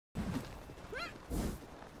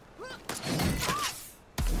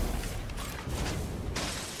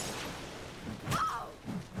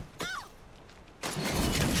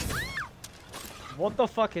What the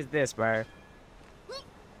fuck is this, bro?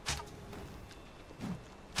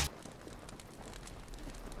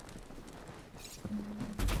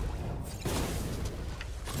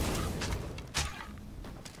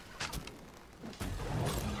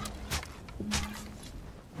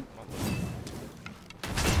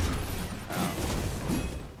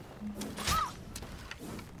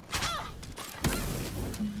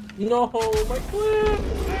 No, my clip!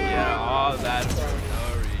 Yeah, all that for no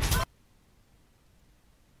reason.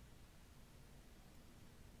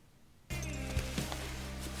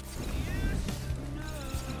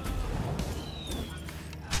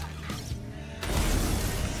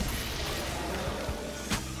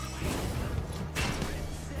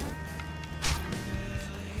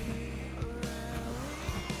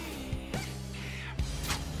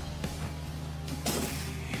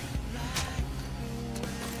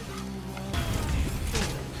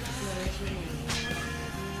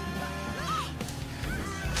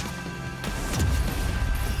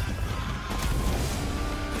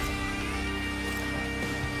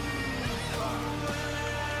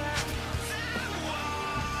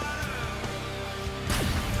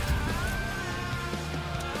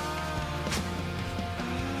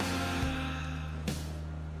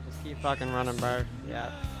 Just keep fucking running, bro.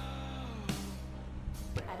 Yeah.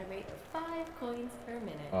 At a rate of 5 coins per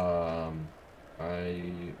minute. I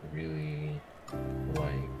really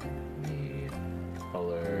like the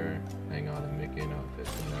color. Hang on, I'm making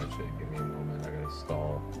outfits and that shit. Give me a moment. I gotta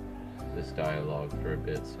stall this dialogue for a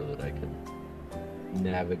bit so that I can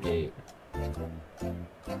navigate.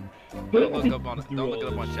 Don't look it up on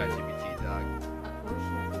ChatGPT, dog. A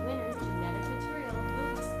portion of the winner's genetic material will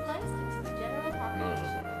be spliced into the general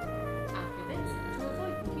population. After this, to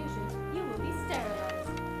avoid confusion, you will be sterilized.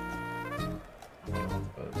 Hold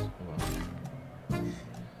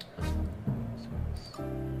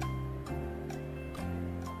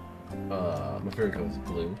on. My favorite color is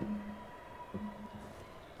blue.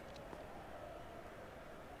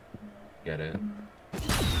 Get it?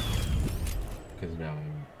 Because now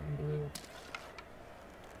I'm blue.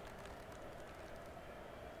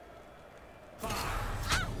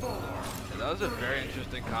 Yeah, that was a very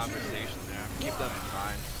interesting conversation there. Keep that in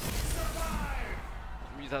mind.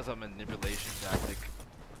 Use that as a manipulation tactic.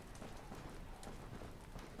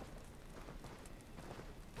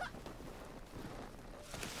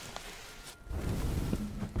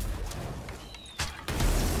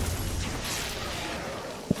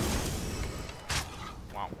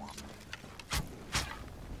 Wow, wow.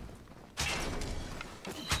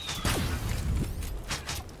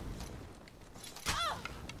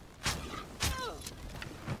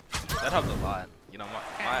 That helped a lot. You know, me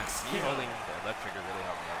holding the left trigger really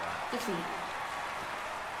helped me a lot. Defeat.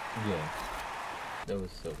 Yeah. That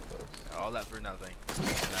was so close. All that for nothing.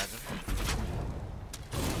 Imagine.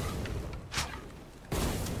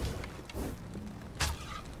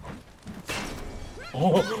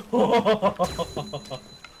 Oh!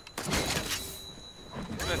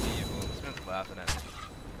 This man's evil. This man's laughing at me.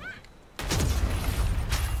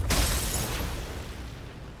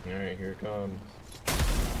 Alright, here it comes.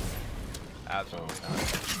 Absolutely not.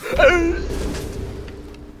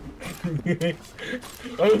 Yeah,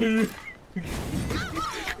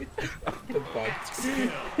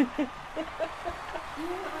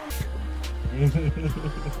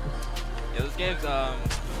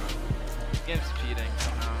 this game's cheating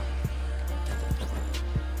somehow.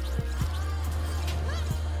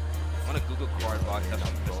 I want to Google card box that's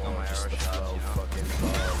on my arrow shots, you know?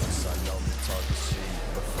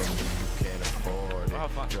 Oh,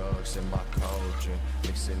 fun. Drugs in my culture,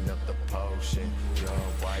 mixing up the potion.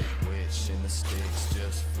 Young white witch and the sticks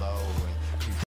just flowing.